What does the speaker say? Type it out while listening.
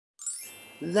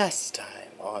Last time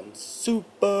on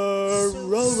Super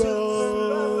RoRo.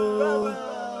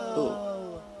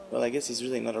 Oh, well, I guess he's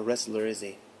really not a wrestler, is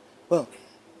he? Well,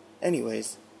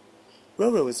 anyways,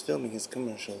 RoRo is filming his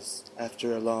commercials.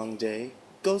 After a long day,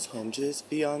 goes home to his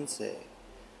fiancée,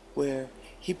 where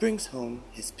he brings home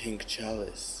his pink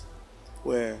chalice,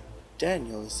 where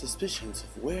Daniel is suspicious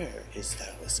of where his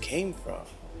chalice came from.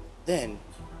 Then,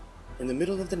 in the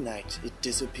middle of the night, it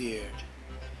disappeared.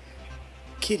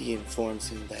 Kitty informs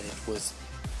him that it was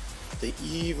the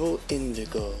evil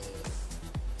Indigo.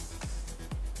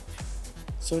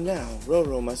 So now,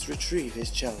 RoRo must retrieve his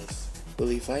chalice. Will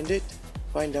he find it?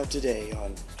 Find out today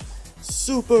on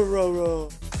Super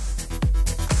RoRo.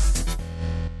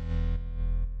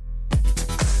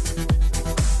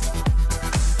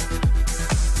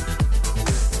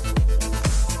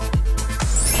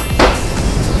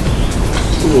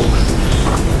 Ooh,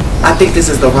 I think this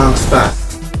is the wrong spot.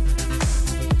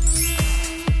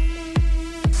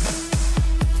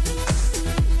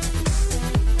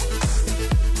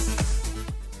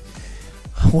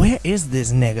 Where is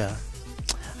this nigga?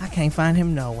 I can't find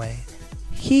him no way.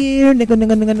 Here, nigga,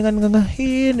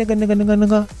 here,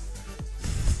 nigga.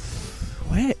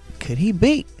 Where could he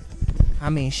be? I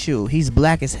mean, shoot, he's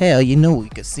black as hell. You know we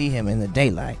could see him in the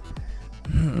daylight.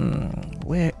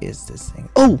 Where is this thing?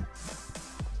 Oh!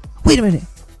 Wait a minute.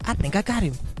 I think I got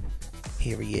him.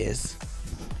 Here he is.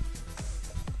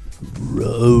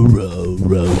 Row, row,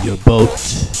 row your boat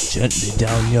gently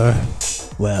down your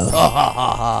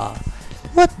well.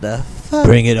 What the fuck?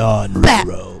 Bring it on, Bat.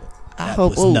 RoRo. I That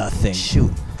hope. was Oh, nothing.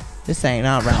 Shoot, this ain't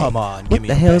alright. Come on, what give me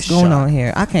the your hell's best going shot. on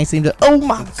here? I can't seem to. Oh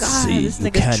my god, See, this you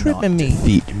nigga's cannot tripping me.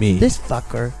 defeat me. This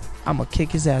fucker. I'm gonna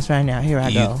kick his ass right now. Here I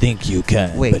You go. think you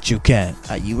can, Wait. but you can't.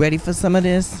 Are you ready for some of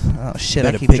this? Oh shit,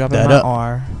 Better I keep pick dropping that my up.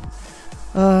 R.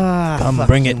 Come fuck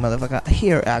bring you, it. motherfucker.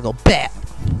 Here I go. Bat.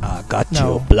 I got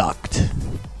No. you blocked.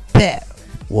 Bat.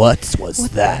 What was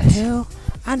What that? the hell?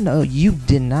 I know you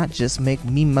did not just make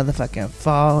me motherfucking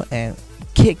fall and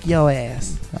kick your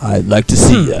ass. I'd like to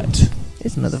see that.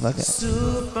 This motherfucker.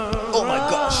 Oh my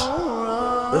gosh.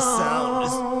 The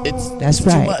sound is That's too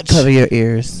right. much. Cover your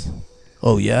ears.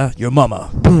 Oh yeah, your mama.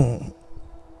 Boom.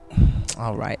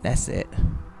 All right, that's it.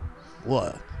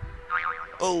 What?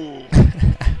 Oh.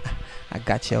 I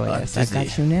got your ass. I dizzy.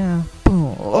 got you now.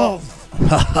 Boom. Oh.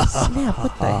 Snap.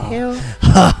 What the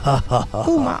hell?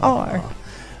 Ooh, my R.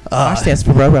 R stands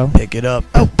for RoRo. Pick it up.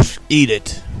 Oh. Eat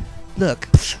it. Look.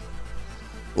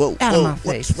 Whoa, Out of whoa, my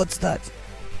face. What's that?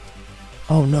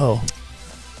 Oh no.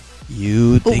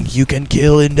 You think you can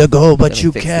kill Indigo, but Let me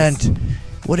you fix can't. this.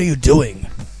 What are you doing?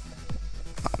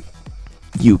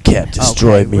 You can't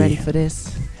destroy okay, me. Ready for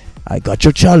this? I got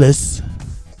your chalice.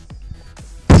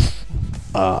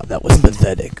 That was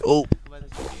pathetic. Oh,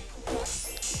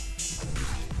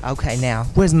 Okay, now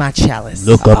where's my chalice?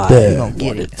 look up You there. gonna get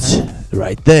Want it? Huh?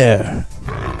 right there.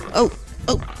 Oh,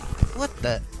 what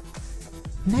the?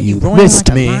 Now You roaring missed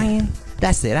like a me. lion?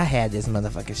 That's it. I had this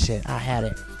motherfucking shit. I had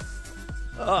it.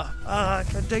 I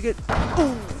can't take it.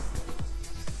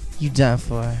 You done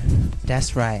for.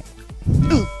 That's right.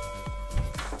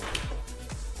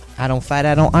 I don't fight,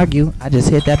 I don't argue. I just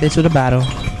hit that bitch with a bottle.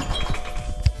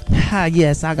 Ah,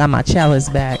 yes, I got my chalice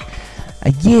back.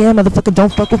 Yeah, motherfucker,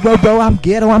 don't fuck with RoRo. I'm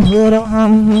ghetto, I'm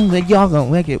hood, y'all gonna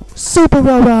make it Super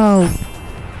RoRo.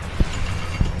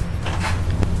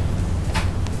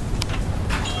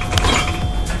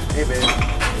 Hey babe,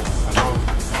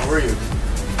 how are you?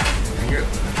 Here.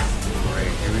 Alright,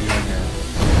 here we go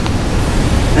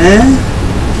again.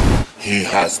 He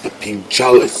has the pink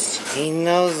chalice. He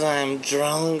knows I'm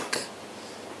drunk.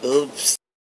 Oops.